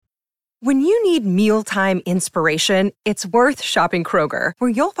When you need mealtime inspiration, it's worth shopping Kroger, where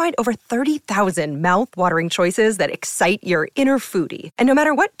you'll find over 30,000 mouth-watering choices that excite your inner foodie. And no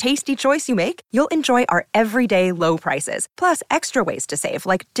matter what tasty choice you make, you'll enjoy our everyday low prices, plus extra ways to save,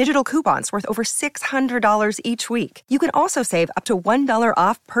 like digital coupons worth over $600 each week. You can also save up to $1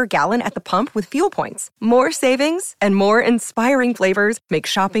 off per gallon at the pump with fuel points. More savings and more inspiring flavors make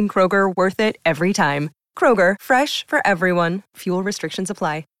shopping Kroger worth it every time. Kroger, fresh for everyone. Fuel restrictions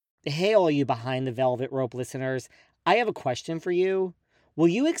apply. Hey, all you Behind the Velvet Rope listeners, I have a question for you. Will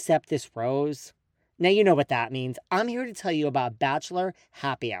you accept this rose? Now, you know what that means. I'm here to tell you about Bachelor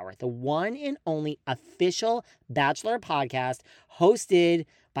Happy Hour, the one and only official Bachelor podcast hosted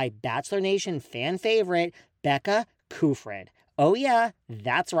by Bachelor Nation fan favorite Becca Kufrin. Oh yeah,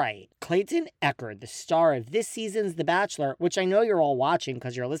 that's right. Clayton Echard, the star of this season's The Bachelor, which I know you're all watching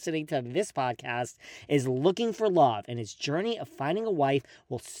because you're listening to this podcast, is looking for love, and his journey of finding a wife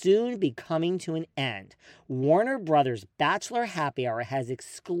will soon be coming to an end. Warner Brothers' Bachelor Happy Hour has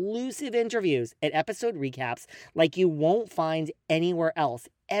exclusive interviews and episode recaps like you won't find anywhere else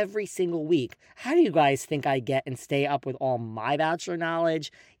every single week. How do you guys think I get and stay up with all my Bachelor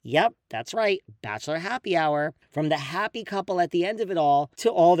knowledge? Yep, that's right, Bachelor Happy Hour. From the happy couple at the end of it all to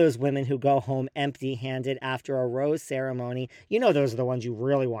all those women who go home empty-handed after a rose ceremony. You know those are the ones you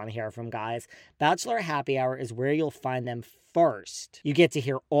really want to hear from, guys. Bachelor Happy Hour is where you'll find them first. You get to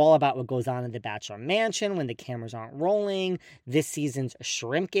hear all about what goes on in the Bachelor Mansion when the cameras aren't rolling, this season's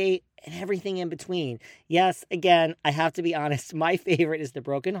Shrimpgate, and everything in between. Yes, again, I have to be honest, my favorite is the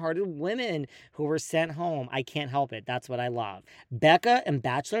broken-hearted women who were sent home. I can't help it. That's what I love. Becca and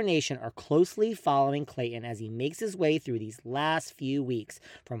Bachelor Nation are closely following Clayton as he makes his way through these last few weeks,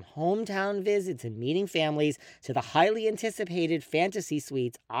 from hometown visits and meeting families to the highly anticipated fantasy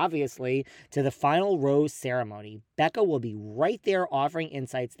suites, obviously, to the final rose ceremony. Becca will be right there offering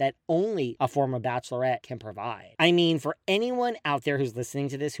insights that only a former bachelorette can provide. I mean, for anyone out there who's listening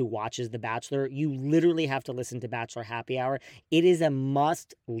to this who watches The Bachelor, you literally have to listen to Bachelor Happy Hour. It is a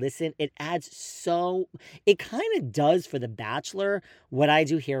must listen. It kind of does for The Bachelor what I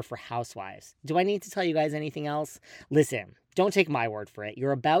do here for Housewives. Do I need to tell you guys anything else? Listen. Don't take my word for it.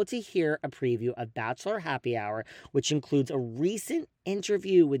 You're about to hear a preview of Bachelor Happy Hour, which includes a recent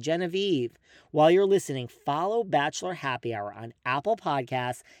interview with Genevieve. While you're listening, follow Bachelor Happy Hour on Apple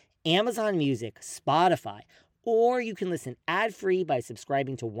Podcasts, Amazon Music, Spotify, or you can listen ad-free by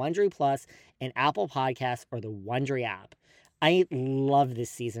subscribing to Wondery Plus and Apple Podcasts or the Wondery app. I love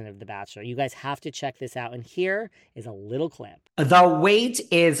this season of The Bachelor. You guys have to check this out. And here is a little clip. The wait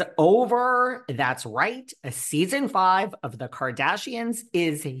is over. That's right. Season 5 of The Kardashians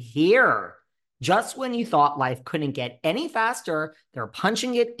is here. Just when you thought life couldn't get any faster, they're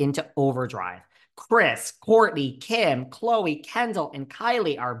punching it into overdrive. Kris, Kourtney, Kim, Khloé, Kendall, and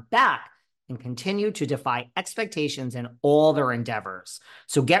Kylie are back and continue to defy expectations in all their endeavors.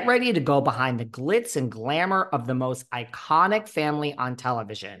 So get ready to go behind the glitz and glamour of the most iconic family on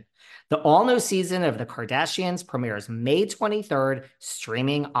television. The all-new season of The Kardashians premieres May 23rd,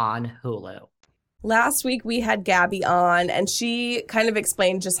 streaming on Hulu. Last week we had Gabby on, and she kind of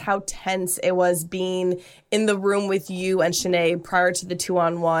explained just how tense it was being in the room with you and Shanae prior to the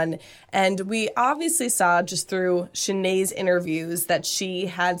 2-on-1. And we obviously saw just through Shanae's interviews that she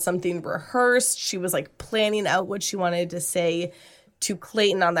had something rehearsed. She was like planning out what she wanted to say to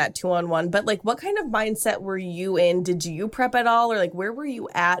Clayton on that 2-on-1. But like, what kind of mindset were you in? Did you prep at all? Or like, where were you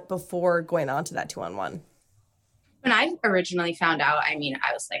at before going on to that 2-on-1? When I originally found out, I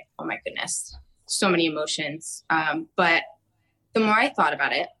was like, oh my goodness. So many emotions. But the more I thought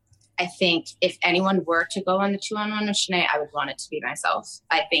about it, I think if anyone were to go on the 2-on-1 with Shanae, I would want it to be myself.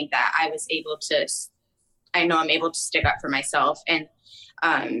 I think that I know I'm able to stick up for myself. And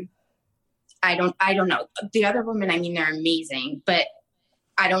I don't know. The other women, they're amazing, but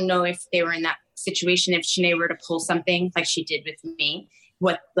I don't know if they were in that situation, if Shanae were to pull something like she did with me,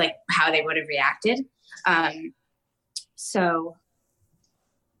 how they would have reacted.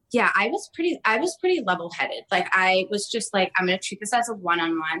 Yeah, I was pretty level-headed. Like, I was just like, I'm going to treat this as a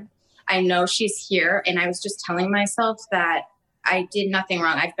one-on-one. I know she's here. And I was just telling myself that I did nothing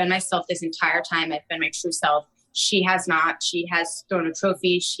wrong. I've been myself this entire time. I've been my true self. She has not. She has thrown a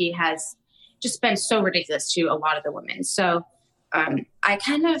trophy. She has just been so ridiculous to a lot of the women. So I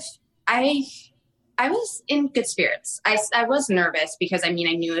was in good spirits. I was nervous because, I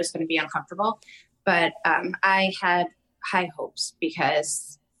knew it was going to be uncomfortable. But I had high hopes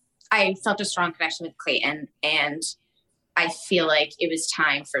because I felt a strong connection with Clayton, and I feel like it was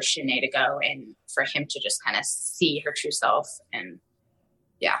time for Shanae to go and for him to just kind of see her true self and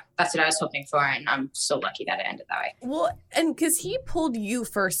yeah, that's what I was hoping for. And I'm so lucky that it ended that way. Well, and because he pulled you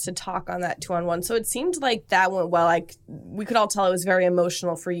first to talk on that 2-on-1. So it seemed like that went well. Like, we could all tell it was very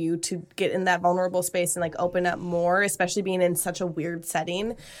emotional for you to get in that vulnerable space and like open up more, especially being in such a weird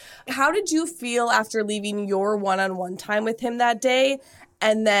setting. How did you feel after leaving your 1-on-1 time with him that day?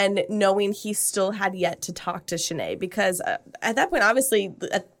 And then knowing he still had yet to talk to Shanae? Because at that point, obviously,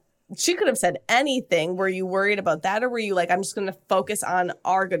 she could have said anything. Were you worried about that? Or were you like, I'm just going to focus on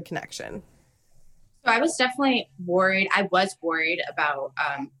our good connection? So I was definitely worried. I was worried about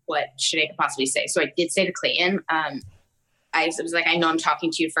what Shanae could possibly say. So I did say to Clayton, I was like, I know I'm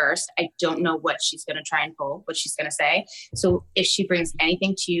talking to you first. I don't know what she's going to try and pull, what she's going to say. So if she brings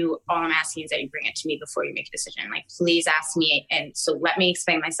anything to you, all I'm asking is that you bring it to me before you make a decision. Like, please ask me. And so let me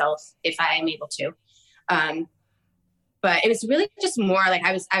explain myself if I am able to. But it was really just more like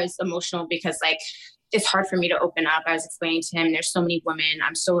I was emotional because like it's hard for me to open up. I was explaining to him, there's so many women.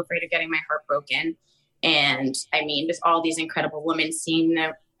 I'm so afraid of getting my heart broken. And I mean, with all these incredible women, seeing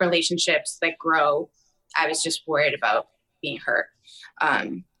their relationships like grow, I was just worried about being hurt.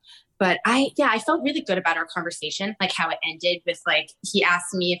 But I felt really good about our conversation, like how it ended with like, he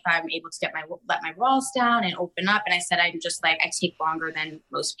asked me if I'm able to let my walls down and open up. And I said, I'm just like, I take longer than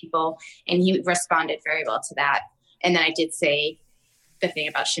most people. And he responded very well to that. And then I did say the thing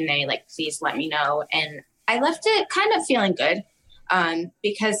about Shanae, like, please let me know. And I left it kind of feeling good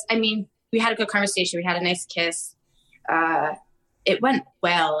because, I mean, we had a good conversation. We had a nice kiss. It went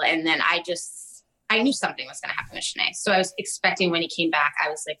well. And then I knew something was going to happen with Shanae. So I was expecting when he came back, I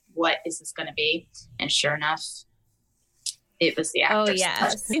was like, what is this going to be? And sure enough, it was the actor. Oh,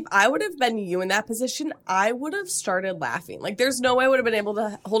 yes. If I would have been you in that position, I would have started laughing. Like, there's no way I would have been able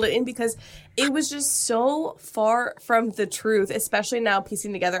to hold it in because it was just so far from the truth, especially now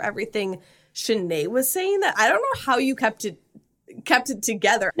piecing together everything Shanae was saying that I don't know how you kept it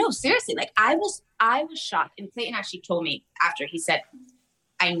together. No, seriously. Like, I was shocked. And Clayton actually told me after he said,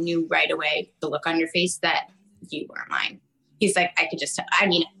 I knew right away the look on your face that you weren't lying. He's like, I could just tell. I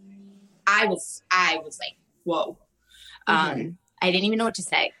mean, I was like, whoa. I didn't even know what to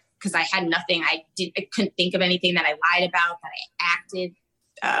say because I had nothing. I couldn't think of anything that I lied about, that I acted.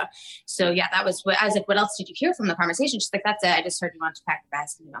 So yeah, that was what I was like, what else did you hear from the conversation? She's like, that's it. I just heard you wanted to pack the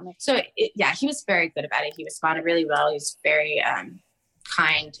bags. And I'm like, so yeah, he was very good about it. He responded really well. He was very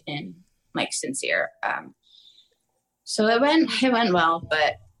kind and like sincere. So it went well,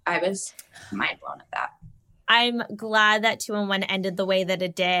 but I was mind blown at that. I'm glad that 2-on-1 ended the way that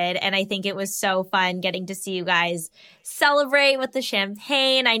it did. And I think it was so fun getting to see you guys celebrate with the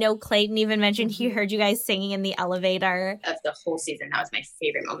champagne. I know Clayton even mentioned he heard you guys singing in the elevator. Of the whole season, that was my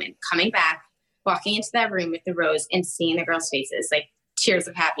favorite moment. Coming back, walking into that room with the rose and seeing the girls' faces, like tears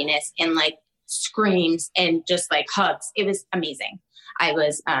of happiness and like screams and just like hugs. It was amazing. I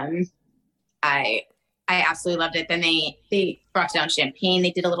was, I absolutely loved it. Then they brought down champagne.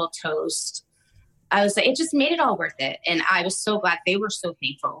 They did a little toast. I was like, it just made it all worth it. And I was so glad. They were so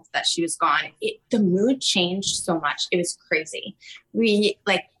thankful that she was gone. The mood changed so much. It was crazy. We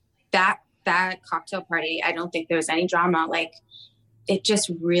like that cocktail party. I don't think there was any drama. Like it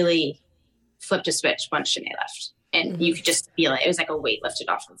just really flipped a switch once Shanae left. And you could just feel it. It was like a weight lifted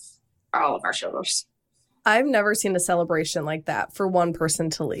off of all of our shoulders. I've never seen a celebration like that for one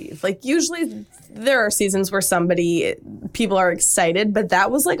person to leave. Like usually there are seasons where people are excited, but that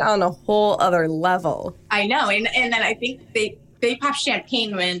was like on a whole other level. I know. And then I think they popped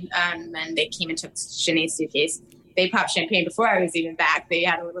champagne when they came and took Shanae's suitcase. They popped champagne before I was even back. They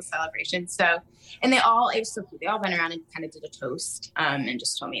had a little celebration. So, and it was so cute. They all went around and kind of did a toast and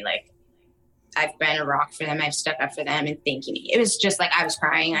just told me like, I've been a rock for them. I've stuck up for them and thanking me. It was just like, I was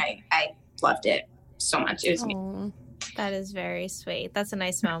crying. I loved it so much. It was amazing. That is very sweet. That's a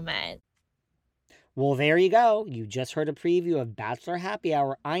nice moment. Well, there you go. You just heard a preview of Bachelor Happy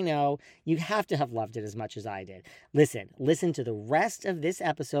Hour. I know you have to have loved it as much as I did. Listen to the rest of this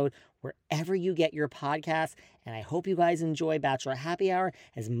episode wherever you get your podcasts. And I hope you guys enjoy Bachelor Happy Hour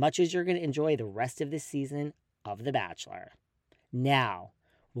as much as you're going to enjoy the rest of this season of The Bachelor. Now,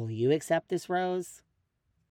 will you accept this rose?